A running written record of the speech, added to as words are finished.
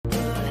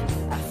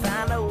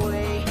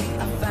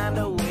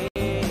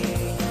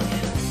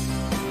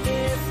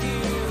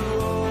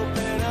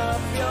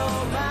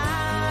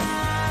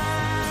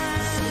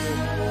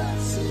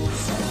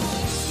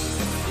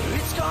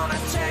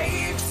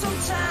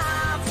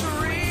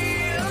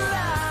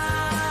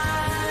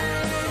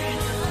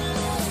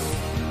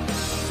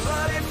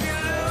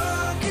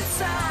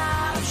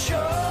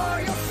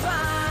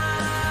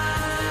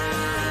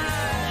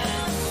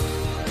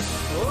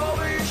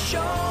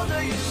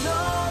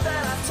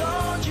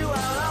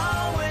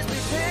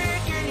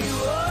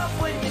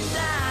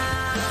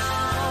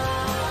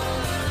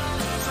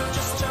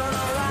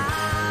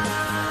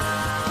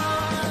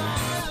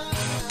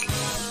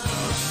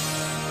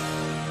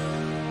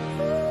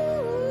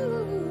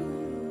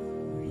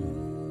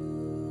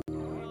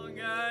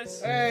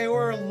guys? Hey,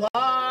 we're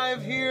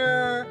live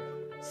here,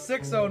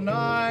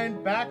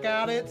 609, back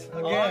at it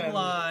again.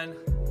 Online.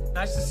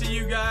 Nice to see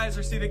you guys,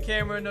 or see the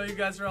camera. I know you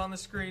guys are on the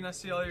screen. I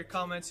see all your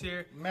comments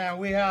here. Man,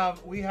 we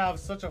have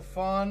such a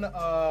fun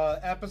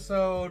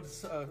episode.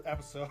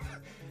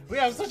 We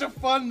have such a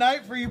fun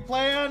night for you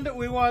planned.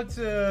 We want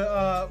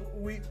to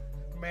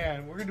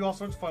we're gonna do all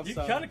sorts of fun You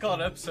stuff. kind of call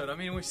it episode. I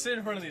mean, we sit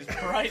in front of these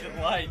bright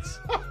lights,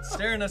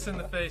 staring us in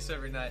the face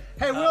every night.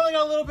 Hey, we only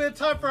got a little bit of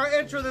time for our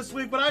intro this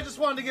week, but I just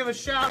wanted to give a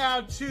shout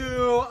out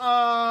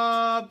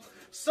to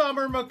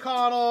Summer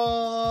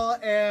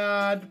McConnell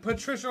and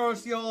Patricia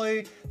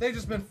Orsioli. They've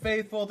just been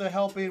faithful to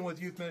helping with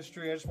youth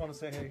ministry. I just want to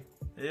say hey.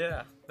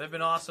 Yeah, they've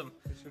been awesome.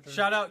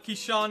 Shout out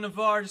Keyshawn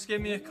Navarre, just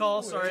gave me a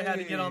call. Sorry I had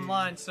to get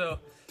online. So,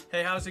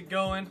 hey, how's it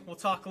going? We'll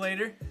talk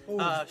later.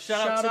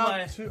 Shout out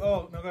to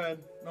oh, no, go ahead.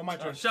 No, my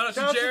turn. Shout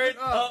out to Jared.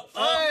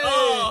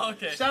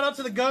 Okay. Shout out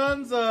to the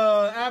Guns,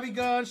 Abby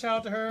Gunn. Shout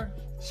out to her.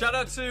 Shout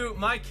out to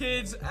my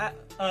kids,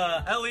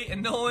 Ellie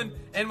and Nolan,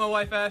 and my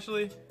wife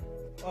Ashley.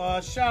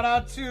 Shout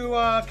out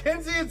to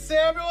Kenzie and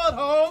Samuel at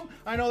home.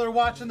 I know they're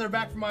watching. They're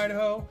back from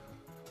Idaho.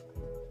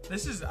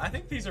 I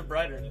think these are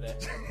brighter today.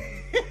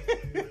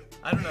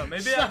 I don't know.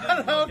 Maybe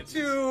shout out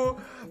to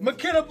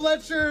McKenna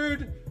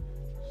Bletchard.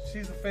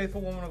 She's a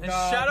faithful woman of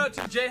God. Shout out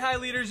to J High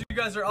Leaders. You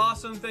guys are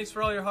awesome. Thanks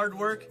for all your hard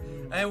work.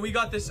 And we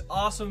got this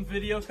awesome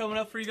video coming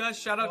up for you guys.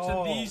 Shout out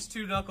to these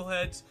two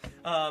knuckleheads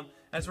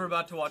as we're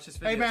about to watch this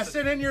video. Hey, man,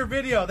 send in your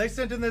video. They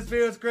sent in this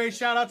video. It's great.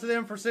 Shout out to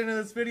them for sending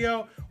this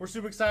video. We're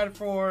super excited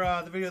for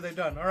the video they've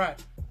done. All right.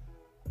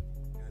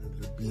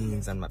 The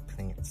beans on my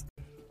plants.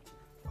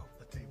 Oh,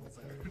 the table's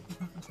there.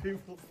 The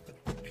table's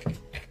there.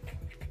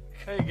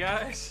 Hey,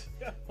 guys.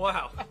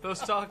 Wow, those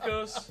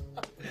tacos,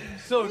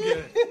 so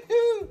good.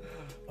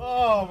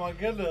 Oh my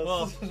goodness.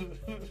 Well,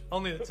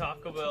 only the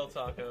Taco Bell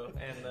taco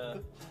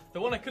and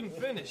the one I couldn't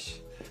finish.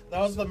 That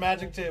was the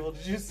magic table.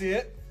 Did you see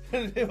it?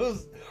 It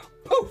was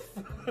poof.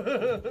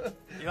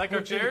 You like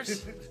our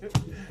chairs?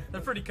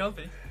 They're pretty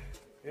comfy.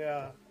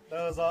 Yeah,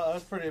 that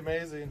was pretty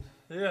amazing.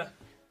 Yeah.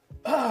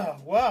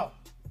 Wow.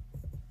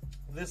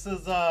 This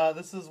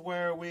is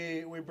where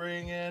we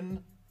bring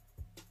in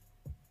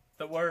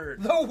the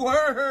word. The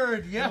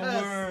word. Yes.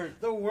 The word.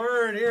 The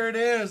word. Here it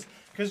is.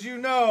 Because you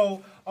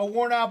know, a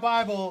worn out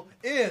Bible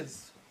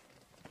is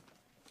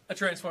a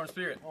transformed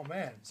spirit. Oh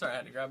man. Sorry, I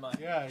had to grab my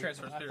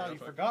transformed spirit. I thought you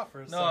forgot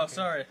for a second. No,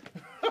 sorry.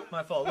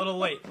 My fault. A little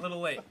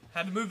late.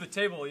 Had to move the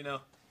table,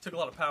 Took a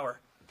lot of power.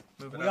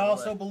 We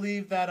also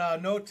believe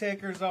that note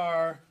takers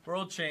are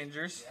world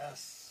changers.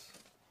 Yes.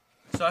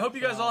 So I hope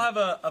you guys all have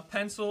a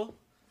pencil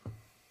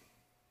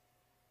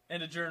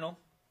and a journal.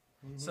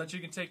 So that you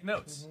can take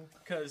notes,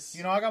 because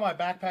I got my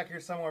backpack here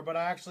somewhere, but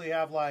I actually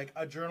have like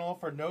a journal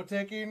for note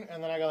taking,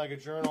 and then I got like a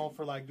journal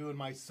for like doing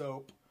my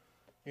soap,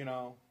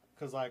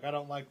 because like I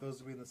don't like those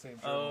to be in the same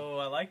journal. Oh,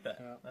 I like that.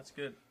 Yeah. That's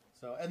good.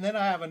 So, and then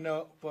I have a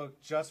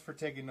notebook just for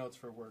taking notes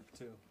for work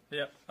too.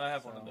 Yep, I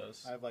have one of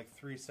those. I have like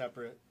 3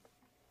 separate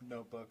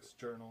notebooks,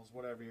 journals,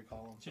 whatever you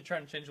call them. So you're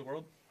trying to change the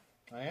world?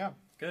 I am.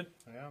 Good.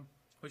 I am.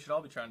 We should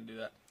all be trying to do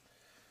that.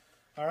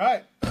 All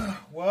right.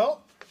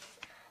 Well.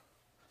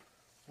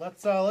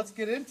 Let's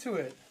get into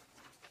it.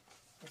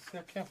 Let's see,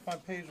 I can't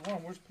find page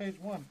 1. Where's page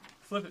 1?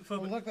 Flip it.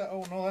 Look at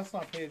oh no, that's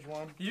not page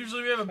 1.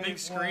 Usually we have a big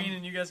screen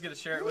and you guys get to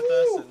share it with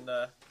us. And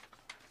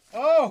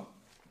oh,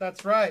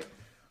 that's right.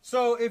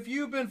 So if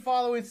you've been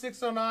following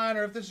 609,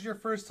 or if this is your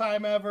first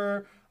time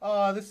ever,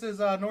 this is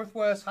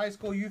Northwest High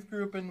School Youth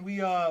Group, and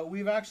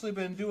we've actually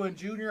been doing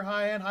junior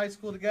high and high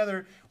school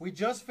together. We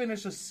just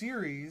finished a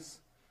series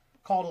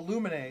called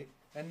Illuminate,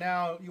 and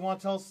now you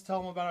want to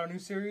tell them about our new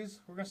series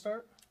we're gonna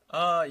start?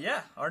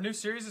 Yeah, our new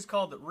series is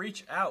called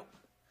Reach Out.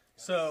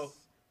 So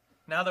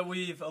now that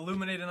we've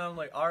illuminated not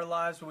only our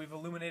lives, but we've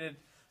illuminated,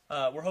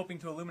 we're hoping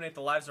to illuminate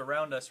the lives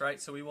around us,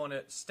 right? So we want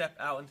to step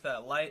out into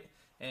that light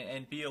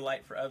and be a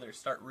light for others,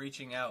 start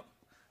reaching out.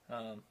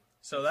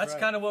 So that's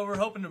kind of what we're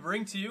hoping to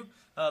bring to you.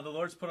 The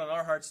Lord's put on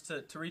our hearts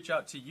to reach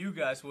out to you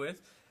guys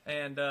with.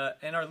 And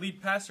our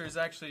lead pastor is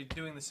actually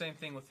doing the same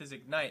thing with his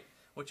Ignite,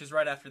 which is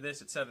right after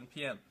this at 7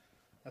 p.m.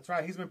 That's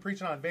right. He's been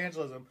preaching on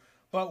evangelism.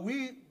 But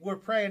we were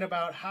praying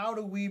about how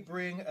do we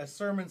bring a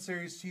sermon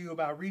series to you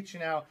about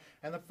reaching out.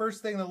 And the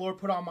first thing the Lord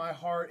put on my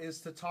heart is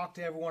to talk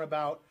to everyone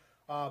about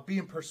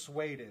being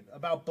persuaded,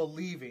 about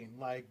believing.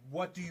 Like,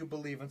 what do you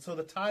believe? And so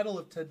the title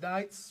of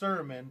tonight's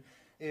sermon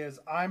is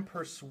I'm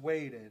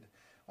Persuaded.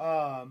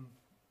 And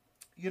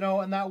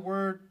that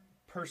word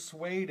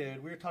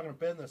persuaded, we were talking to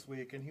Ben this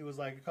week, and he was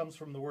like, it comes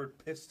from the word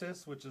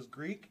pistis, which is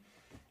Greek.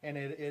 And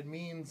it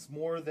means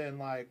more than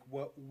like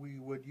what we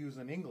would use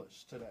in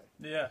English today.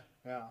 Yeah.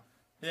 Yeah.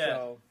 Yeah,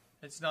 so,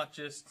 it's not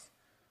just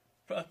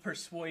a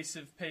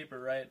persuasive paper,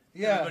 right?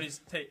 Yeah.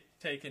 Everybody's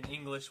taking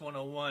English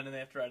 101 and they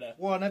have to write a...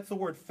 Well, and that's the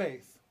word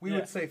faith. We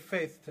would say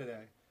faith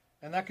today.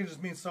 And that can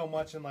just mean so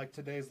much in like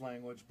today's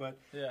language. But,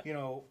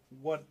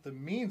 what the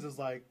means is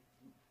like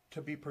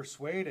to be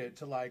persuaded,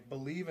 to like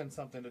believe in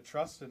something, to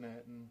trust in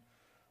it. And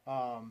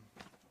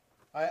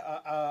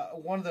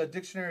one of the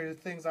dictionary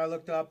things I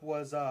looked up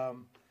was,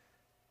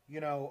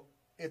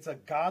 it's a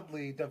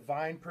godly,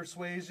 divine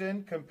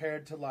persuasion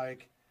compared to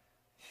like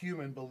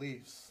human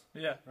beliefs,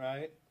 Yeah.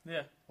 right?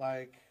 Yeah.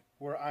 Like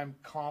where I'm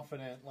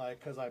confident, like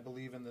because I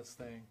believe in this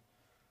thing.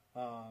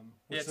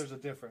 Which Yes. there's a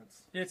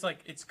difference. Yeah, it's like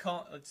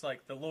it's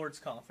like the Lord's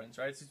confidence,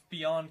 right? It's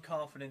beyond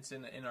confidence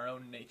in our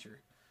own nature,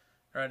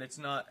 right? It's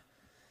not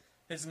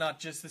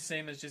just the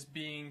same as just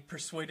being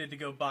persuaded to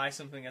go buy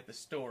something at the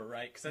store,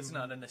 right? Because that's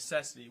not a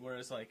necessity.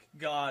 Whereas like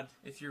God,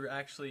 if you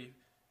actually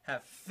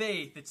have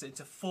faith, it's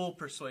a full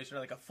persuasion,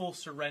 like a full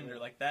surrender.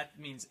 Like that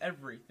means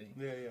everything.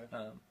 Yeah, yeah.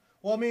 Um,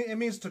 Well, I mean, it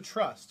means to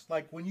trust.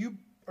 Like when you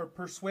are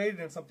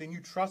persuaded in something, you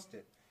trust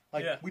it.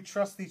 Like Yeah. we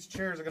trust these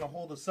chairs are going to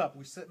hold us up.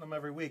 We sit in them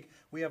every week.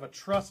 We have a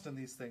trust in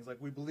these things. Like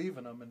we believe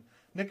in them. And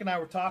Nick and I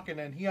were talking,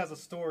 and he has a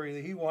story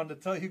that he wanted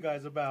to tell you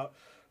guys about.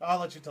 I'll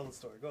let you tell the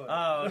story. Go ahead.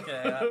 Oh,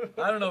 okay.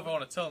 I don't know if I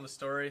want to tell him the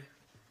story.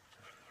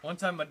 One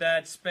time my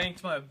dad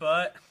spanked my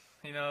butt.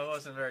 You know, it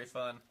wasn't very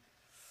fun.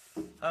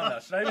 I don't know.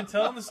 Should I even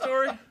tell him the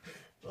story?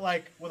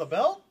 Like with a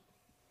belt?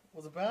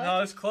 Was it bad? No,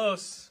 it was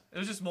close. It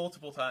was just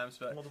multiple times.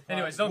 But Multiple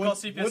anyways, times. don't call Wood-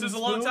 CPS. This was a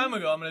long wooden time spoon?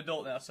 ago. I'm an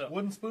adult now, so.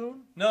 Wooden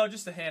spoon? No,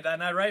 just a hand,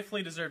 and I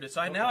rightfully deserved it.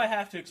 So now I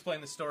have to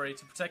explain the story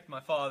to protect my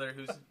father,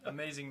 who's an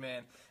amazing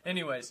man.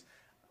 Anyways,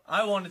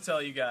 I want to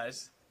tell you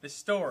guys this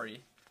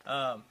story.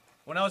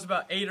 When I was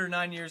about 8 or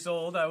 9 years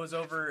old, I was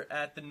over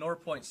at the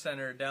Norpoint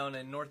Center down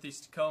in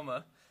Northeast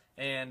Tacoma,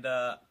 and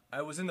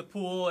I was in the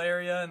pool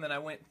area, and then I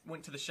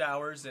went to the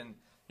showers, and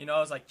you know, I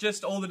was like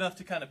just old enough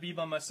to kind of be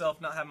by myself,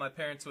 not have my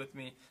parents with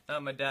me, not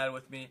have my dad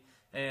with me.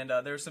 And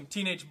there were some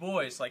teenage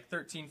boys, like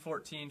 13,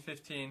 14,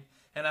 15,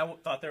 and I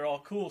thought they were all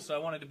cool, so I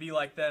wanted to be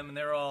like them, and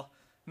they were all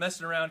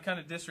messing around, kind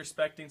of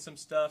disrespecting some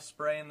stuff,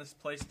 spraying this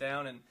place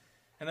down, and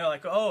they're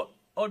like, oh,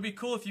 it'd be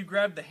cool if you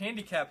grabbed the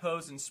handicap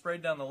hose and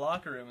sprayed down the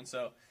locker room. And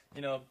so,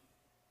 you know,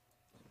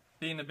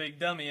 being a big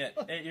dummy at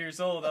 8 years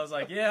old, I was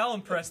like, yeah, I'll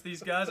impress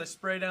these guys. I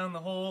spray down the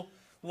whole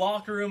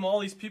locker room, all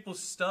these people's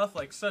stuff,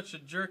 like such a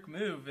jerk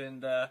move.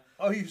 And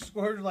Oh, you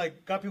squirted,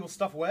 like, got people's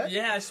stuff wet?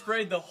 yeah, I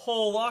sprayed the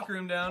whole locker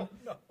room down.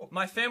 Oh, no.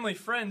 My family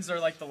friends are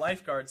like the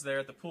lifeguards there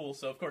at the pool,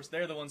 so of course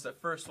they're the ones that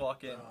first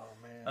walk in. Oh,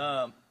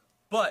 man.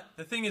 But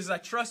the thing is, I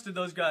trusted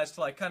those guys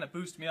to like kind of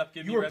boost me up,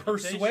 give You me were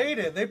reputation.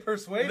 persuaded. They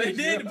persuaded They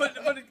you. did, but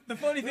the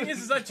funny thing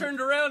is I turned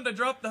around, I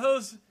dropped the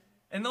hose,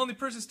 and the only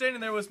person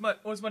standing there was my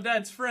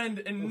dad's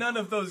friend, and none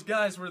of those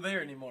guys were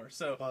there anymore.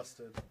 So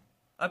Busted.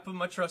 I put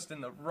my trust in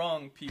the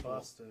wrong people.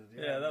 Busted.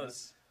 Yeah, that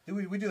was.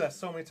 We do that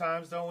so many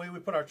times, don't we? We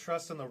put our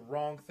trust in the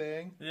wrong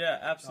thing. Yeah,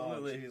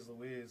 absolutely. Oh, jeez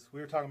Louise.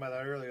 We were talking about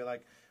that earlier.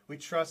 Like, we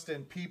trust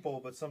in people,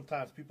 but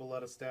sometimes people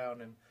let us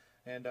down,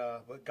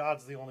 but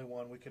God's the only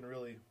one we can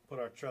really put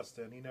our trust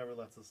in. He never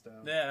lets us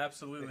down. Yeah,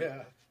 absolutely.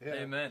 Yeah.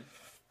 Amen.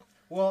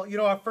 Well, you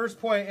know, our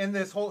first point in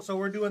this whole, so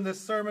we're doing this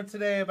sermon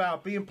today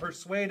about being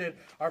persuaded.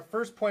 Our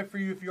first point for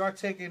you, if you are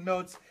taking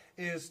notes,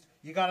 is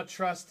you got to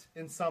trust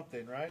in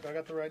something, right? I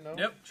got the right note?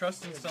 Yep,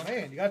 trust in something.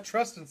 Man, you got to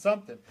trust in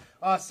something.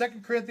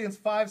 2 Corinthians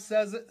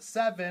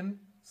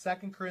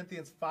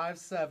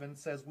 5:7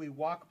 says we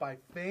walk by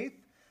faith,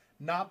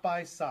 not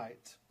by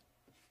sight.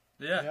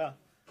 Yeah.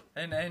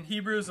 And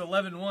Hebrews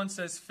 11:1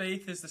 says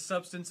faith is the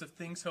substance of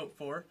things hoped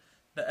for,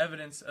 the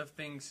evidence of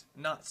things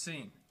not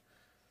seen.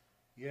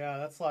 Yeah,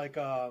 that's like,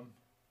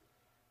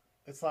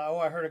 it's like,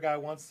 I heard a guy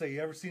once say,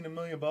 you ever seen $1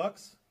 million?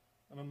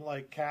 And I'm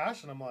like,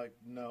 cash? And I'm like,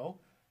 no.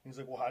 And he's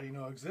like, well, how do you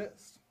know it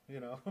exists? You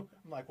know, I'm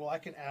like, well, I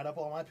can add up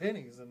all my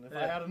pennies, and if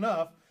I had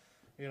enough,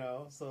 you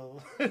know, so.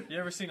 You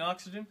ever seen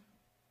oxygen?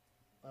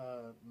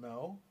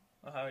 No.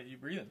 Oh, how are you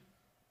breathing?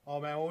 Oh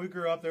man, when we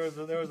grew up, there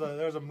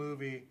was a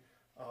movie.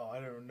 Oh, I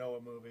don't even know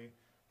what movie,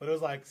 but it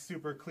was like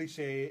super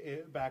cliche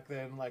back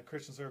then. Like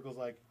Christian circles,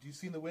 like, do you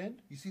see the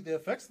wind? You see the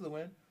effects of the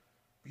wind,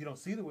 but you don't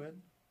see the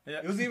wind. Yeah.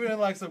 It was even in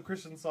like some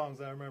Christian songs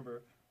I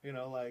remember. You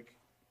know, like,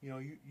 you know,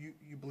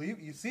 you believe,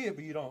 you see it,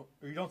 but you don't,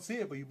 or you don't see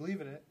it, but you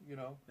believe in it. You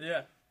know.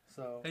 Yeah.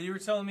 So. Hey, you were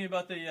telling me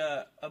about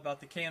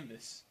the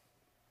canvas.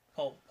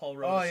 Paul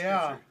wrote. Oh a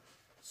yeah. scripture.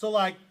 So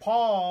like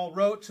Paul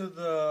wrote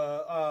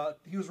to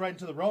he was writing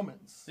to the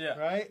Romans, Yeah.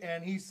 right?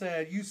 And he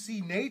said, you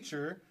see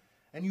nature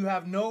and you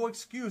have no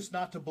excuse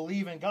not to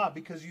believe in God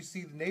because you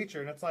see the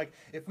nature. And it's like,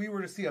 if we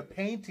were to see a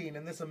painting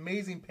and this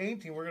amazing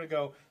painting, we're going to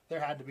go,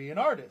 there had to be an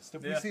artist.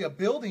 If we Yeah. see a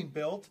building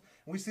built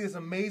and we see this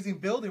amazing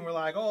building, we're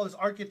like, oh, this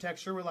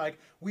architecture, we're like,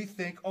 we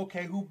think,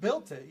 okay, who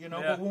built it? You know,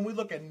 Yeah. but when we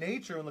look at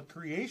nature and the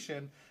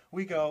creation,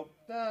 we go,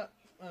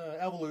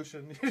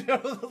 evolution. You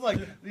know, like,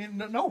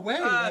 no way.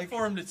 It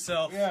formed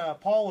itself. Yeah,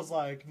 Paul was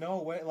like, no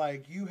way,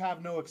 like, you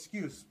have no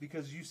excuse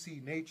because you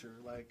see nature,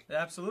 like.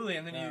 Absolutely,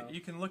 and then Yeah. you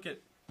can look at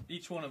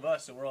each one of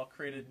us, and we're all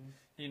created,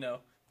 you know,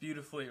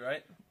 beautifully,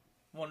 right?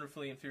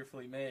 Wonderfully and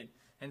fearfully made.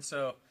 And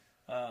so,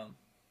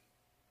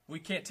 we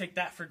can't take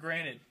that for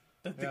granted.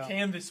 The Yeah.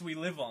 canvas we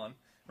live on,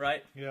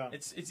 right? Yeah.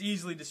 It's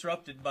easily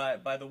disrupted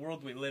by the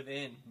world we live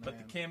in, but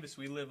the Man. canvas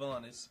we live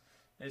on is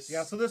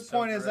Yeah, so this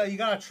point is correct. that you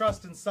gotta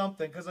trust in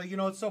something, because, you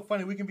know, it's so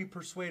funny, we can be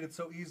persuaded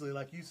so easily,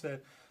 like you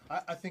said.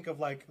 I think of,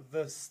 like,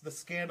 the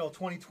scandal,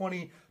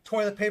 2020,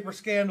 toilet paper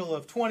scandal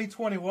of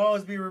 2020 will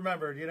always be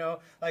remembered, you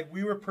know? Like,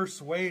 we were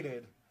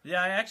persuaded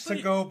Yeah, I to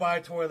actually go buy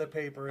toilet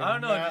paper in I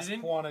don't know, mass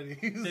did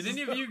quantities. Did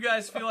any of you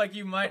guys feel like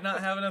you might not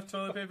have enough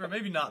toilet paper?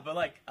 Maybe not, but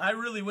like I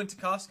really went to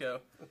Costco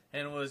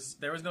and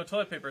there was no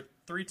toilet paper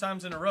 3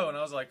 times in a row, and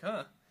I was like,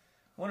 huh,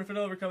 wonder if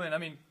it'll ever come in. I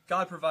mean,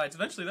 God provides.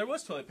 Eventually, there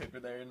was toilet paper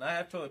there, and I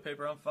have toilet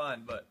paper. I'm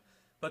fine, but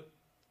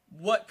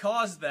what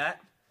caused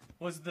that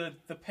was the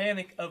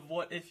panic of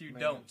what if you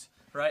don't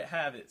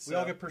have it. So. We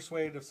all get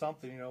persuaded of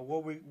something. You know,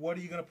 what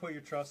are you going to put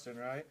your trust in,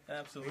 right?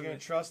 Absolutely. You're going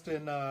to trust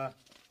in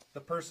the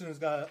person who's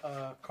got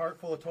a cart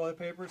full of toilet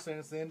paper saying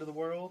it's the end of the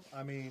world?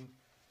 I mean,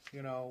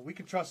 you know, we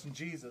can trust in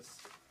Jesus.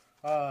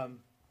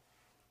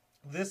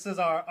 This is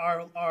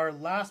our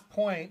last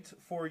point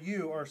for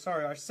you, or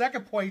sorry, our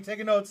second point. You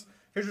taking notes?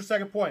 Here's your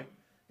second point,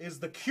 is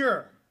the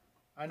cure.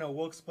 I know,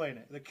 we'll explain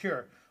it, the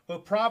cure.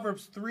 But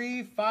Proverbs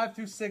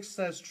 3:5-6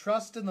 says,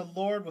 trust in the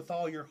Lord with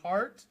all your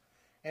heart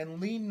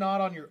and lean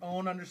not on your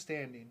own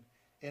understanding.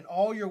 In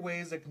all your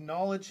ways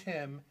acknowledge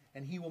him,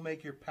 and he will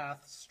make your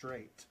path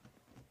straight.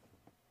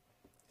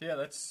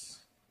 Yeah,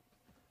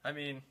 I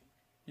mean,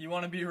 you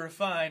want to be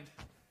refined,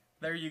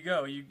 there you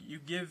go. You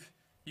give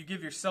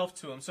yourself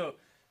to him. So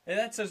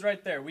that says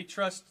right there, we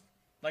trust,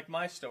 like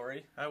my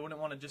story. I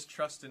wouldn't want to just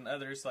trust in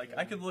others. Like,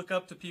 I could look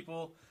up to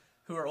people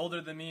who are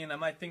older than me, and I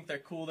might think they're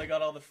cool. They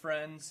got all the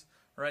friends,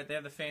 right? They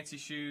have the fancy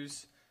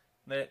shoes,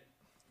 that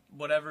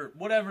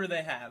whatever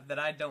they have that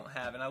I don't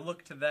have, and I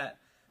look to that.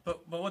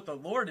 But what the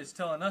Lord is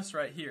telling us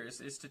right here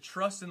is to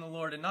trust in the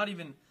Lord, and not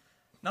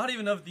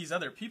even of these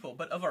other people,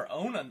 but of our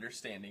own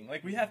understanding.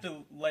 Like, we have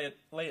to lay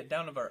it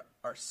down of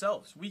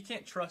ourselves. We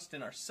can't trust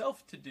in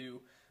ourselves to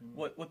do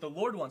what the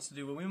Lord wants to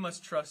do, but we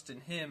must trust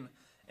in him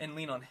and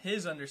lean on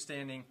his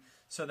understanding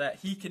so that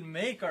he can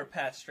make our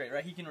path straight,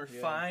 right? He can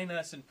refine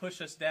us and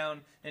push us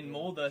down and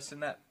mold us,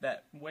 and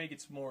that way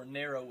gets more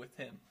narrow with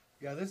him.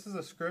 Yeah, this is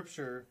a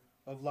scripture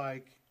of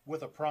like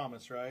with a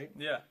promise, right?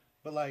 Yeah.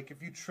 But like,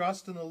 if you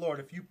trust in the Lord,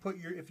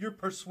 if you're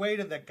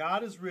persuaded that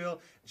God is real,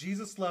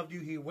 Jesus loved you,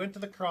 he went to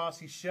the cross,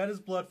 he shed his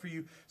blood for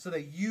you so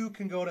that you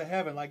can go to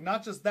heaven. Like,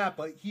 not just that,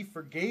 but he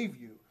forgave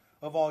you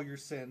of all your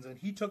sins, and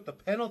he took the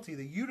penalty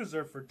that you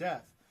deserve for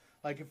death.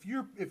 Like, if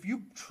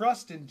you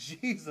trust in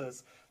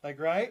Jesus, like,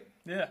 right?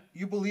 Yeah.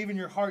 You believe in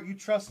your heart, you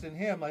trust in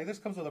him. Like, this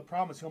comes with a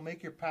promise. He'll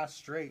make your path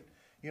straight.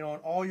 You know, in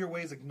all your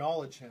ways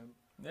acknowledge him.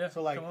 Yeah.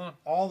 So like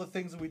all the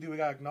things that we do, we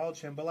gotta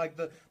acknowledge him. But like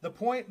the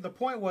point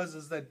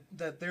is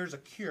that there's a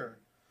cure.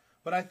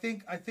 But I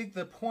think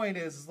the point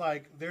is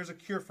like there's a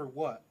cure for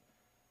what?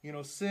 You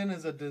know, sin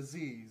is a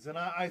disease. And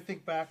I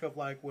think back of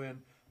like when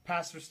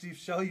Pastor Steve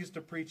Shell used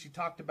to preach, he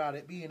talked about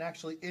it being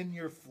actually in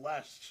your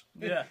flesh.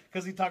 Yeah.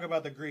 Because he talked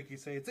about the Greek, he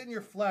say it's in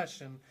your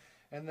flesh, and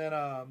then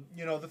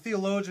you know, the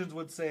theologians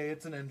would say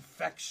it's an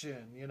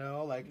infection, you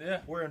know, like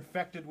we're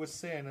infected with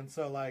sin. And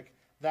so like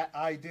that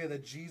idea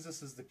that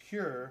Jesus is the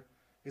cure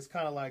is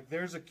kind of like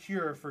there's a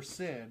cure for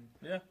sin.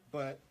 Yeah.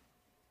 But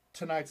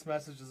tonight's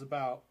message is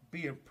about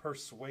being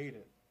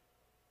persuaded.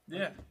 Yeah.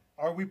 Like,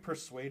 are we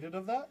persuaded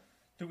of that?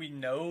 Do we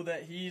know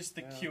that he's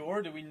the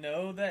cure? Do we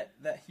know that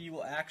he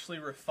will actually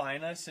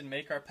refine us and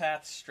make our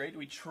path straight? Do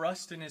we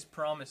trust in his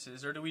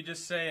promises? Or do we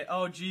just say,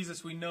 oh,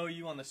 Jesus, we know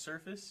you on the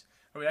surface?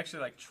 Or we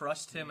actually like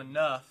trust him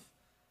enough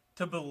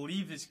to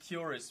believe his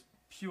cure is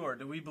pure?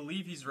 Do we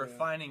believe he's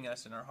refining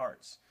us in our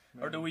hearts?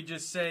 Or do we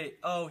just say,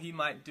 oh, he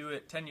might do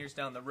it 10 years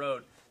down the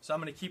road, so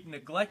I'm going to keep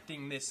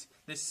neglecting this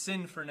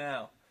sin for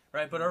now,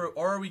 right? But or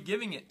are we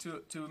giving it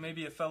to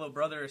maybe a fellow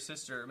brother or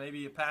sister, or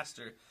maybe a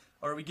pastor?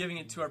 Or are we giving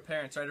it to our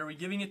parents, right? Are we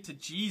giving it to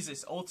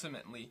Jesus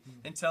ultimately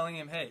and telling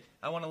him, hey,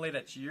 I want to lay it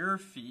at your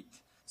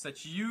feet so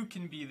that you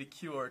can be the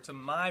cure to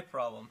my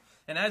problem?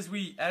 And as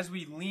we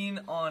lean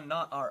on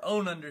not our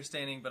own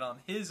understanding, but on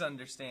his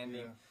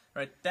understanding,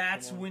 right,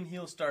 that's when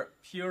he'll start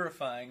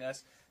purifying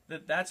us.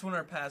 That's when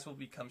our paths will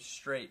become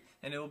straight,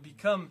 and it will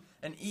become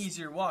an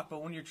easier walk.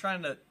 But when you're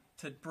trying to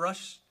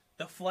brush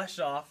the flesh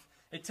off,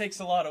 it takes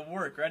a lot of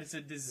work, right? It's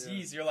a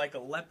disease. You're like a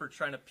leper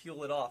trying to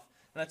peel it off.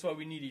 And that's why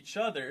we need each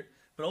other,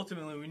 but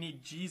ultimately we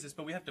need Jesus.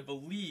 But we have to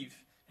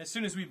believe. As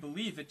soon as we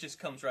believe, it just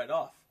comes right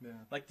off. Yeah.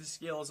 Like the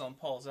scales on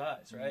Paul's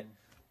eyes, right?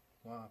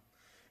 Wow.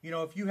 You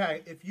know, if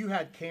you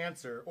had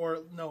cancer, or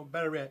no,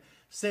 better yet,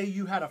 say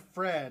you had a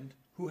friend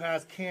who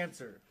has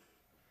cancer,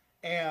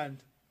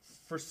 and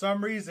for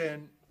some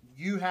reason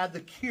you had the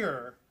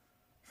cure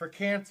for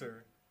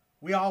cancer,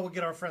 we all would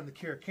get our friend the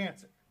cure of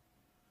cancer.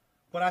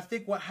 But I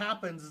think what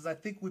happens is I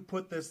think we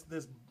put this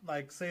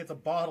like, say it's a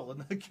bottle,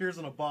 and the cure's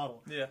in a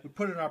bottle. Yeah. We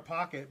put it in our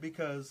pocket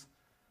because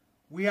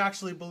we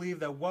actually believe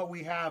that what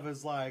we have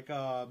is like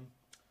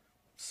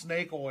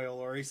snake oil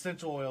or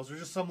essential oils or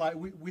just some like,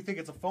 we think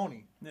it's a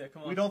phony. Yeah,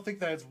 come on. We don't think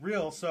that it's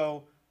real,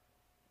 so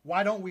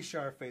why don't we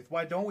share our faith?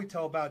 Why don't we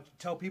tell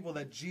people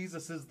that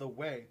Jesus is the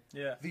way?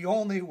 Yeah. The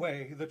only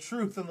way, the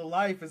truth, and the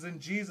life is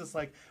in Jesus.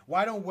 Like,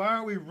 why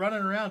aren't we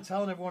running around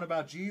telling everyone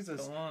about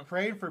Jesus,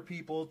 praying for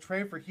people,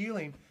 praying for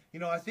healing? You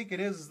know, I think it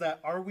is that,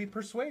 are we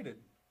persuaded?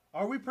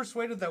 Are we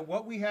persuaded that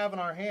what we have in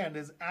our hand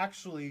is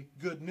actually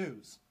good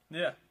news?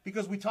 Yeah.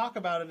 Because we talk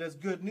about it as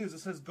good news. It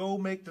says, go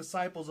make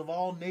disciples of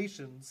all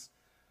nations,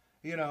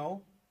 you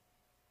know.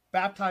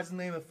 baptize in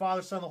the name of the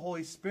Father, Son, and the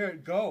Holy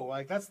Spirit. Go.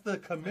 Like, that's the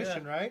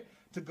commission, right?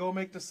 To go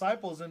make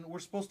disciples, and we're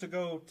supposed to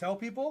go tell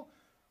people.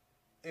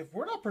 If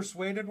we're not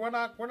persuaded, we're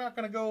not going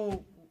to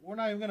go. We're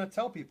not even going to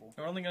tell people.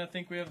 We're only going to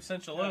think we have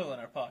essential oil in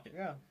our pocket.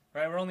 Yeah.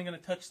 Right? We're only going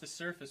to touch the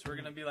surface. We're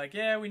going to be like,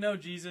 yeah, we know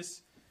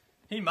Jesus.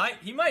 He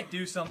might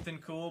do something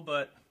cool,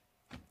 but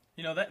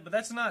but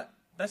that's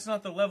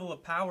not the level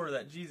of power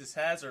that Jesus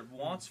has or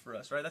wants for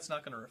us, right? That's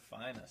not going to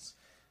refine us.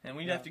 And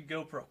we have to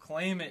go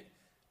proclaim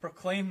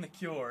the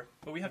cure,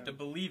 but we have to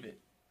believe it.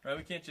 Right?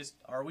 We can't just,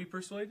 are we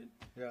persuaded?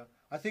 Yeah.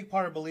 I think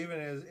part of believing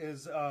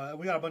is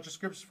we got a bunch of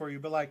scriptures for you,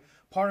 but like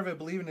part of it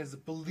believing is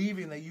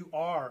believing that you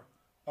are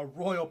a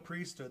royal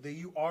priesthood, that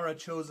you are a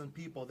chosen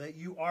people, that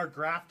you are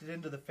grafted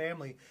into the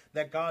family,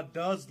 that God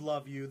does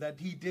love you,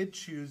 that he did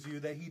choose you,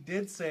 that he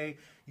did say,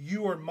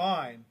 you are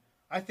mine.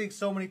 I think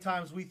so many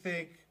times we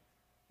think,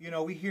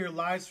 we hear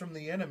lies from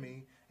the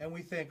enemy and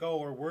we think, oh,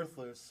 we're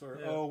worthless, or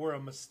oh, we're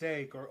a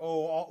mistake, or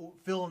oh,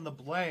 fill in the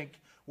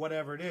blank,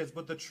 whatever it is.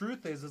 But the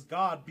truth is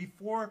God,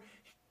 before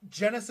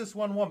Genesis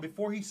 1:1,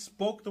 before he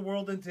spoke the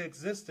world into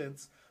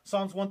existence,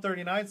 Psalms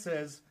 139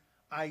 says,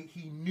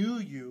 he knew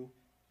you,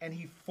 and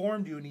he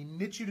formed you, and he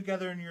knit you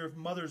together in your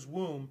mother's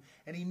womb,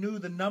 and he knew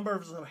the number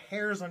of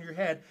hairs on your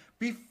head.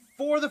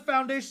 Before the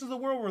foundations of the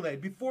world were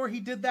laid, before he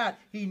did that,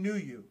 he knew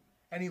you,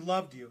 and he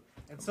loved you.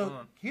 And so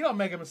he don't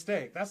make a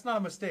mistake. That's not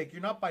a mistake.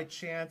 You're not by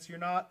chance. You're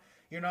not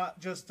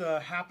just a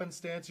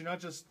happenstance. You're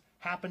not just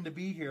happen to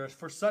be here.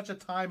 For such a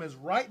time as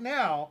right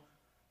now,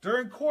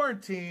 during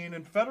quarantine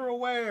in Federal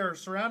Way or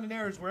surrounding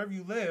areas, wherever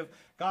you live,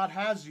 God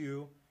has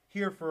you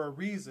here for a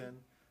reason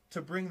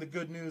to bring the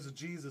good news of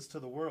Jesus to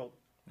the world.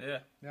 Yeah.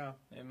 Yeah.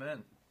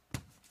 Amen.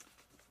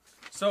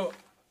 So,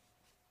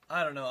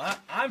 I don't know.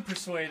 I'm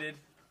persuaded.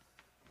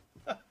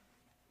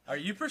 Are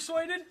you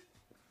persuaded?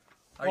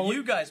 Are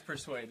you guys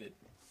persuaded?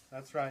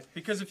 That's right.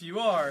 Because if you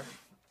are,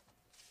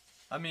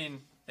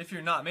 if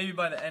you're not, maybe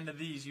by the end of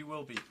these you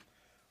will be.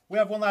 We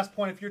have one last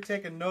point. If you're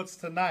taking notes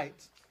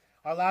tonight,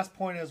 our last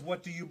point is,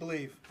 what do you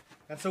believe?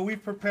 And so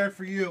we've prepared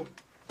for you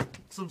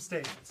some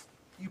statements.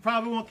 You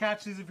probably won't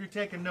catch these if you're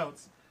taking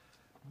notes.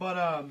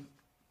 But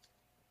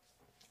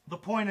the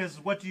point is,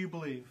 what do you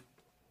believe?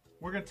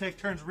 We're going to take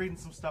turns reading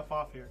some stuff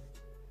off here.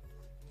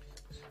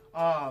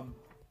 All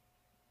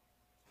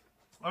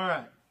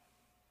right.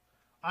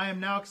 I am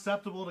now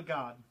acceptable to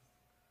God,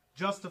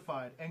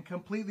 justified and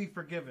completely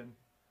forgiven.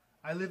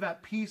 I live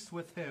at peace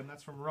with him.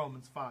 That's from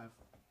Romans 5.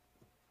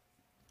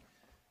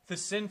 The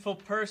sinful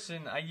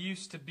person I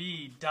used to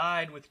be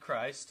died with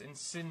Christ, and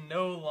sin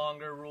no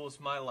longer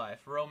rules my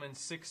life. Romans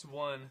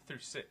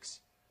 6:1-6.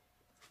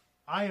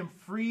 I am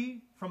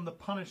free from the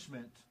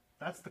punishment,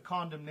 that's the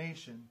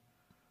condemnation,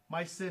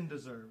 my sin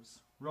deserves.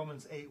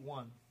 Romans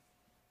 8:1.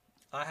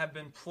 I have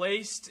been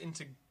placed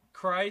into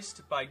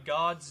Christ by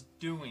God's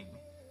doing.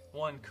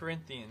 1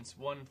 Corinthians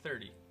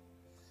 1:30.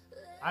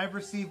 I have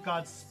received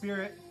God's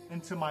Spirit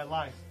into my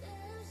life.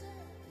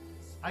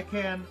 I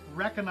can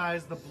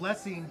recognize the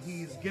blessing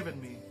he's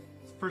given me.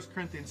 1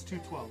 Corinthians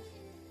 2:12.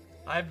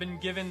 I have been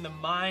given the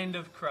mind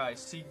of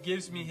Christ. He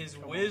gives me his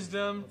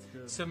wisdom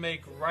to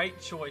make right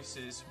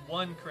choices.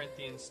 1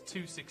 Corinthians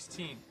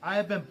 2:16. I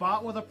have been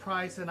bought with a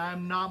price, and I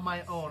am not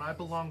my own. I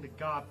belong to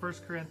God.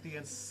 1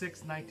 Corinthians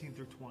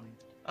 6:19-20.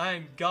 I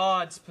am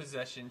God's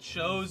possession,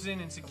 chosen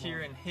and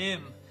secure in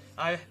him.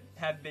 I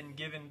have been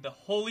given the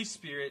Holy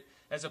Spirit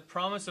as a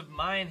promise of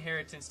my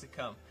inheritance to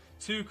come.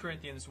 2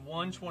 Corinthians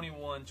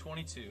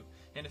 1:21-22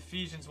 and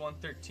Ephesians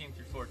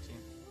 1:13-14.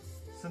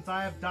 Since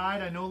I have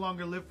died, I no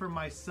longer live for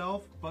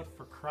myself, but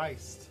for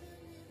Christ.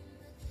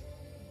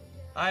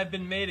 I have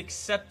been made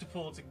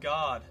acceptable to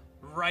God,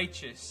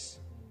 righteous.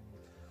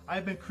 I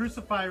have been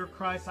crucified with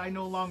Christ. I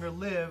no longer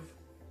live.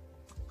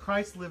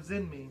 Christ lives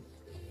in me.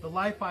 The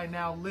life I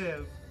now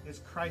live is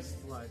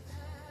Christ's life.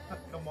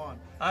 Come on.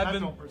 I've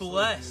been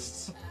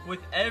blessed with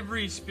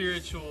every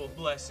spiritual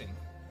blessing.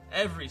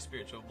 Every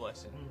spiritual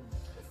blessing.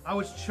 I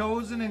was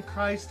chosen in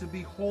Christ to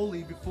be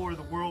holy before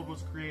the world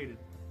was created.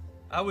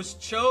 I was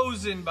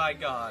chosen by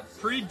God,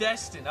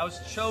 predestined. I was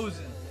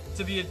chosen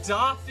to be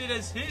adopted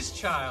as his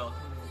child.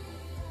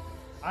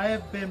 I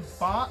have been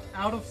bought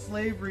out of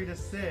slavery to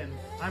sin.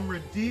 I'm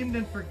redeemed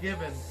and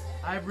forgiven.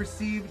 I have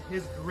received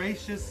his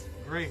gracious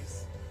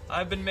grace.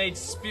 I've been made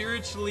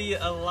spiritually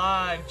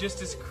alive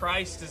just as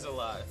Christ is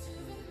alive.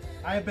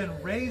 I have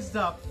been raised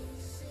up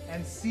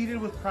and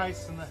seated with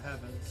Christ in the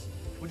heavens.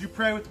 Would you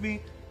pray with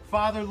me?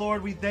 Father,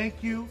 Lord, we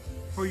thank you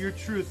for your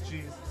truth,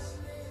 Jesus.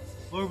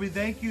 Lord, we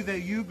thank you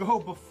that you go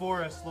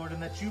before us, Lord,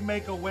 and that you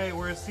make a way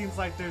where it seems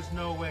like there's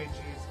no way,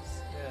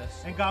 Jesus.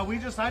 Yes. And God,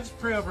 I just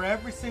pray over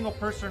every single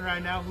person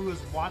right now who is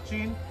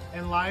watching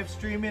and live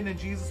streaming. And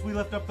Jesus, we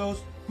lift up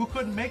those who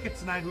couldn't make it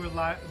tonight,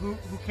 who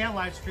can't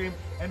live stream,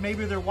 and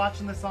maybe they're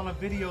watching this on a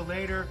video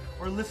later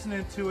or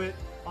listening to it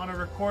on a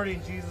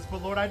recording, Jesus.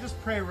 But Lord, I just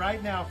pray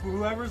right now for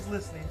whoever's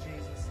listening,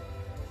 Jesus,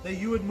 that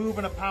you would move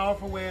in a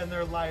powerful way in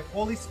their life.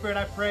 Holy Spirit,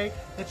 I pray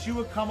that you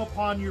would come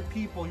upon your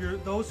people,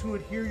 those who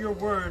would hear your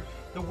word,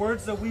 the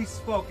words that we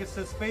spoke. It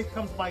says faith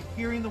comes by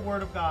hearing the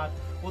word of God.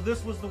 Well,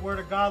 this was the word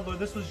of God, Lord.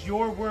 This was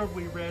your word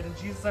we read. And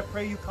Jesus, I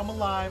pray you come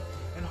alive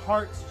in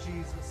hearts,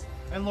 Jesus.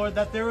 And Lord,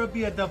 that there would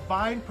be a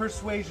divine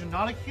persuasion,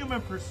 not a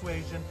human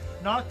persuasion,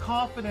 not a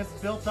confidence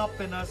built up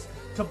in us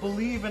to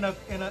believe in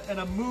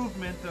a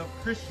movement of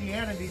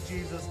Christianity,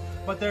 Jesus,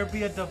 but there would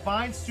be a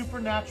divine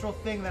supernatural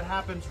thing that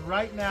happens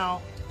right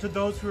now to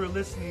those who are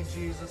listening,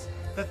 Jesus,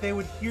 that they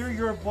would hear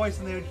your voice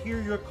and they would hear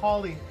your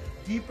calling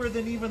deeper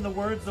than even the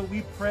words that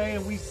we pray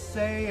and we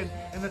say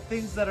and the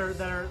things that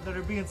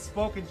are being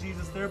spoken,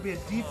 Jesus. There would be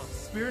a deep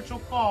spiritual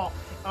call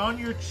on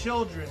your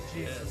children,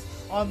 Jesus,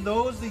 on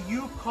those that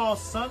you call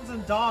sons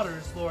and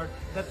daughters, Lord,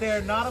 that they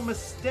are not a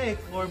mistake,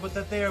 Lord, but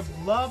that they are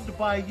loved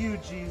by you,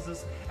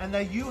 Jesus, and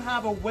that you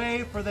have a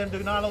way for them to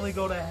not only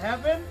go to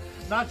heaven,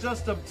 not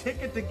just a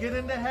ticket to get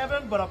into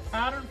heaven, but a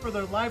pattern for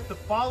their life to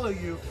follow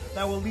you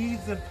that will lead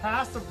in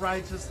paths of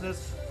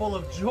righteousness, full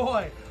of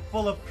joy,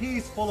 full of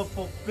peace, full of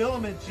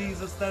fulfillment,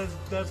 Jesus, that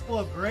is full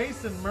of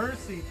grace and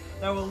mercy,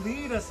 that will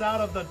lead us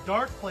out of the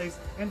dark place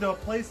into a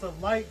place of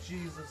light,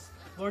 Jesus.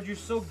 Lord, you're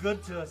so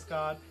good to us,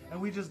 God, and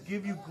we just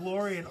give you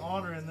glory and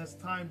honor in this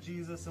time,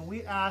 Jesus, and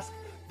we ask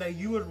that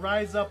you would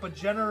rise up a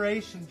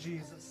generation,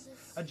 Jesus,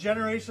 a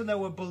generation that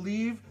would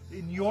believe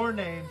in your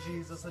name,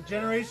 Jesus, a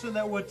generation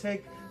that would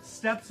take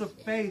steps of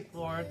faith,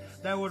 Lord,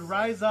 that would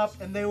rise up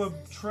and they would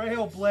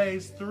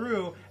trailblaze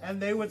through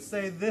and they would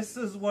say, this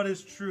is what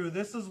is true,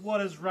 this is what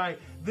is right,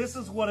 this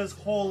is what is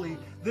holy,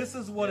 this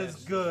is what is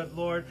good,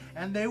 Lord,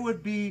 and they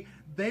would be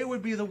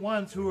the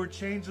ones who are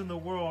changing the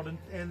world,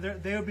 and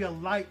they would be a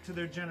light to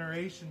their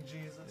generation,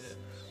 Jesus. Yes.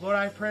 Lord,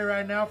 I pray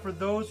right now for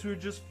those who are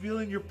just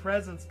feeling your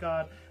presence,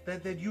 God,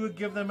 that you would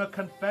give them a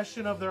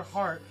confession of their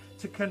heart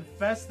to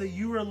confess that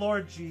you are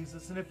Lord,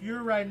 Jesus. And if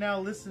you're right now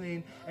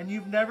listening and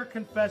you've never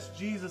confessed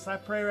Jesus, I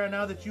pray right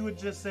now that you would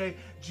just say,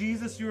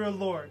 Jesus, you are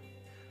Lord.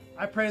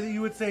 I pray that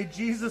you would say,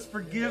 Jesus,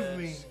 forgive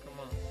me.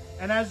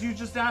 And as you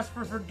just ask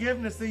for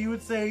forgiveness, that you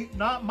would say,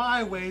 not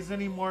my ways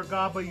anymore,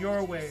 God, but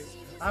your ways.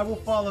 I will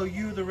follow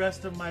you the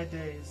rest of my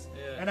days.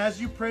 Yeah. And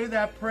as you pray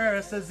that prayer,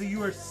 it says that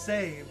you are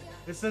saved.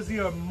 It says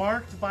you are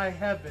marked by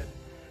heaven.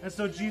 And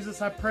so,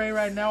 Jesus, I pray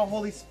right now,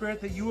 Holy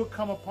Spirit, that you will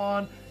come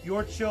upon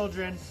your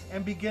children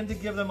and begin to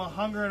give them a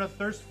hunger and a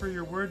thirst for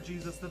your word,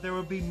 Jesus, that there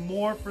would be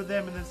more for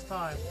them in this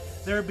time.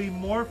 There would be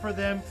more for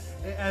them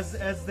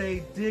as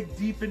they dig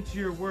deep into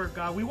your word,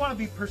 God. We want to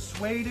be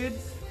persuaded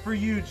for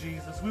you,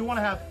 Jesus. We want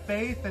to have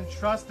faith and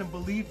trust and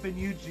belief in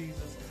you,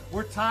 Jesus.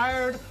 We're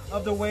tired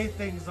of the way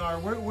things are.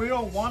 We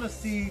don't want to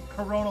see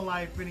Corona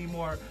life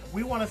anymore.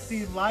 We want to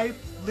see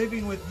life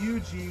living with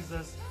you,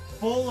 Jesus,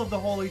 full of the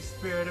Holy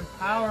Spirit,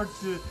 empowered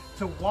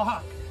to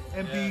walk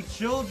and be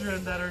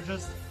children that are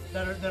just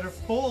that are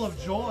full of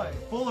joy,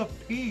 full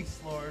of peace,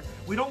 Lord.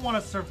 We don't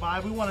want to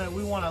survive. We want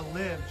to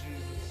live,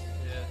 Jesus.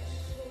 Yes.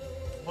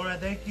 Lord, I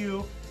thank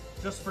you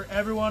just for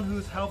everyone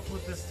who's helped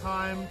with this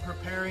time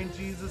preparing,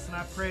 Jesus, and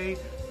I pray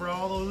for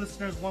all the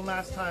listeners one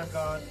last time,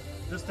 God.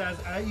 Just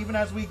even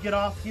as we get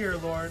off here,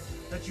 Lord,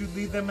 that you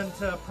lead them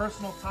into a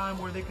personal time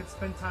where they could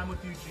spend time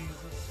with you,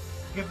 Jesus.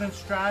 Give them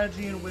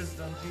strategy and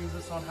wisdom,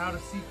 Jesus, on how to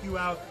seek you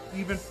out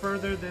even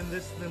further than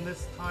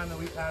this time that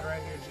we've had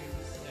right here,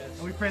 Jesus. Yes.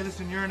 And we pray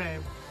this in your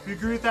name. If you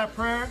agree with that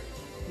prayer,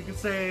 you can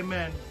say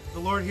amen. The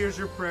Lord hears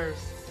your prayers.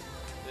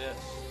 Yes.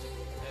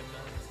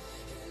 Amen.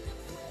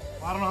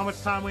 Well, I don't know how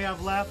much time we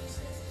have left.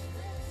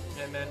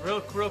 Amen. Real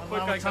quick,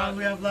 how much time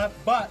we have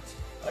left, but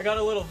I got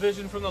a little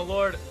vision from the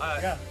Lord.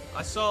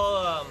 I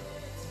saw,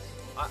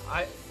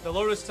 the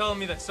Lord was telling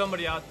me that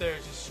somebody out there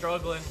is just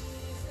struggling.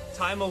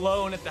 Time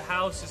alone at the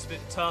house has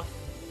been tough.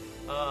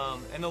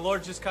 And the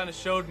Lord just kind of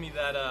showed me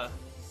that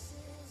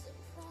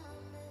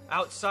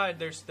outside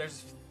there's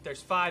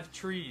 5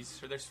 trees,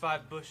 or there's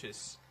 5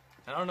 bushes.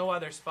 And I don't know why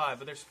there's 5,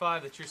 but there's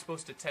 5 that you're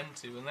supposed to tend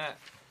to. And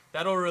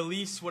that'll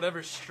release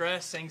whatever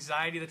stress,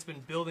 anxiety that's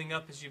been building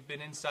up as you've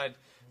been inside.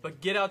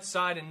 But get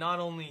outside and not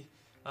only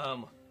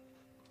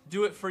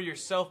do it for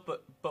yourself,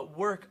 but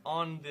work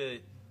on the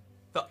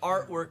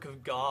artwork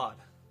of God.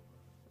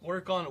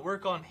 Work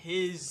on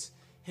His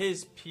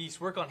peace.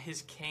 Work on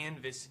His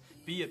canvas.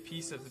 Be a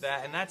piece of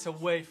that, and that's a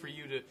way for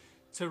you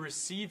to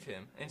receive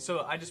Him. And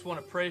so I just want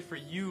to pray for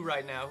you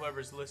right now,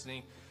 whoever's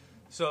listening.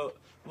 So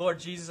Lord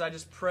Jesus, I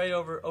just pray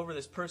over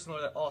this person,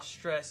 Lord, that all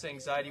stress,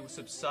 anxiety would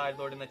subside,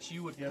 Lord, and that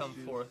you would come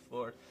forth,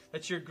 Lord.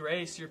 That your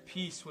grace, your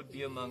peace would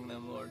be among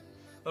them, Lord.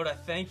 Lord, I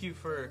thank you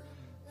for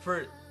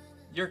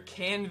your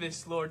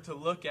canvas, Lord, to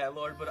look at,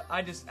 Lord. But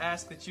I just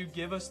ask that you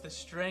give us the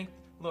strength,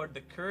 Lord,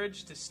 the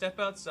courage to step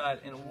outside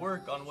and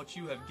work on what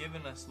you have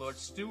given us, Lord.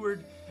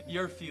 Steward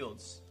your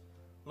fields,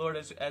 Lord,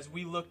 as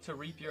we look to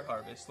reap your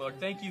harvest. Lord,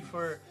 thank you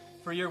for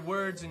your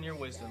words and your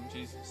wisdom,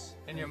 Jesus.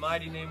 In your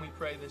mighty name we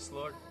pray this,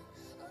 Lord.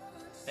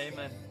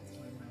 Amen.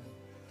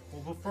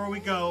 Well, before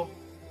we go,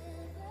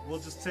 we'll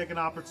just take an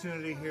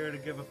opportunity here to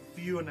give a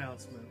few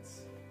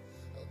announcements.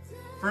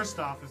 First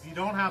off, if you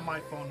don't have my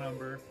phone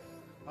number,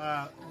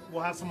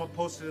 we'll have someone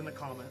post it in the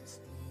comments.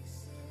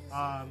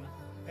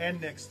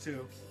 and Nick's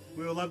too.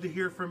 We would love to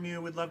hear from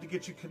you. We'd love to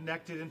get you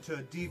connected into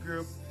a D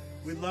group.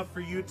 We'd love for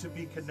you to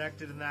be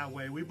connected in that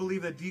way. We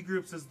believe that D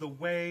groups is the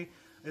way,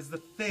 is the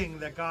thing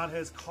that God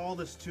has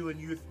called us to in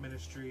youth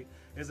ministry.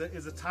 Is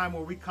a time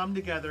where we come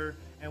together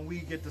and we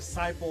get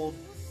discipled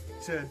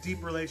to a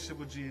deep relationship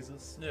with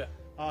Jesus. Yeah.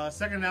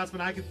 Second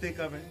announcement I can think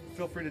of, and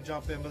feel free to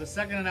jump in, but the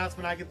second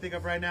announcement I can think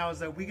of right now is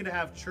that we get to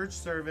have church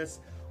service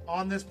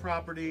on this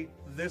property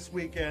this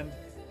weekend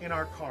in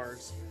our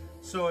cars.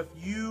 So if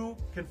you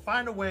can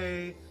find a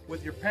way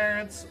with your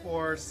parents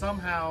or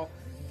somehow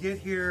get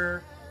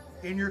here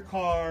in your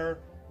car,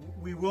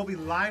 we will be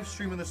live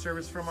streaming the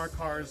service from our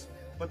cars.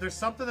 But there's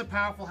something that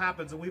powerful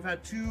happens, and we've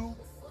had two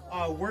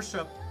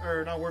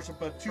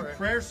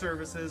prayer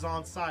services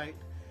on site.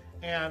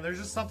 And there's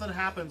just something that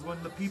happens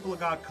when the people of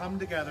God come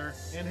together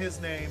in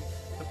His name.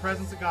 The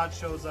presence of God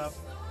shows up.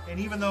 And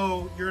even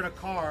though you're in a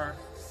car,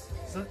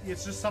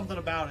 it's just something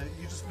about it.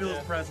 You just feel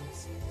His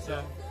presence. So.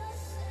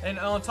 Yeah. And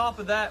on top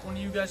of that, when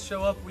you guys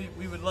show up,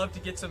 we would love to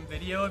get some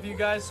video of you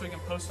guys so we can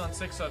post on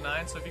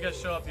 609. So if you guys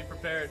show up, be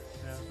prepared.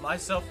 Yeah.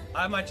 Myself,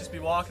 I might just be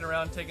walking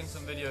around taking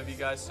some video of you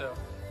guys. So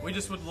we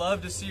just would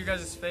love to see your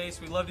guys'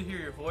 face. We'd love to hear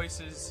your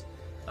voices.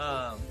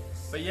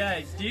 But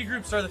yeah, D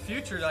groups are the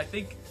future. I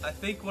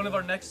think one of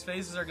our next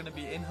phases are going to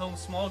be in-home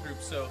small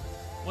groups. So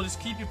we'll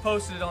just keep you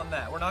posted on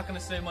that. We're not going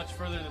to say much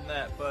further than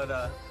that,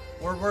 but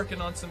we're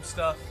working on some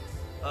stuff.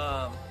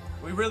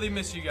 We really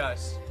miss you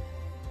guys.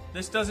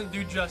 This doesn't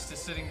do justice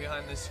sitting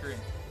behind this screen.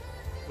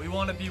 We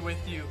want to be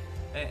with you,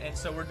 and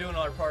so we're doing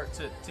our part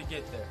to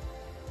get there.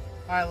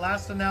 All right,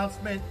 last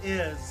announcement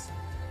is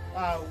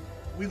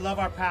we love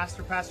our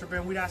pastor, Pastor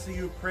Ben. We'd ask that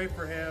you would pray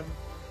for him.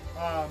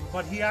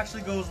 But he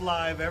actually goes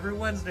live every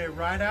Wednesday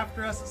right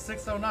after us at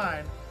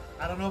 6:09.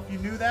 I don't know if you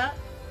knew that.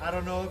 I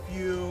don't know if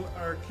you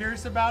are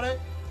curious about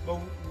it, but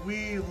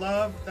we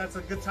love, that's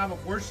a good time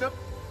of worship.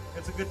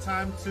 It's a good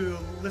time to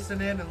listen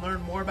in and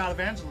learn more about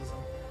evangelism.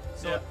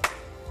 So,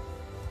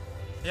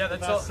 yeah,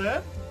 that's all.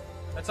 It.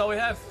 That's all we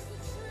have.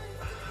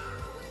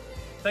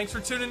 Thanks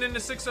for tuning in to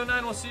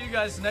 609. We'll see you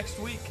guys next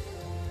week.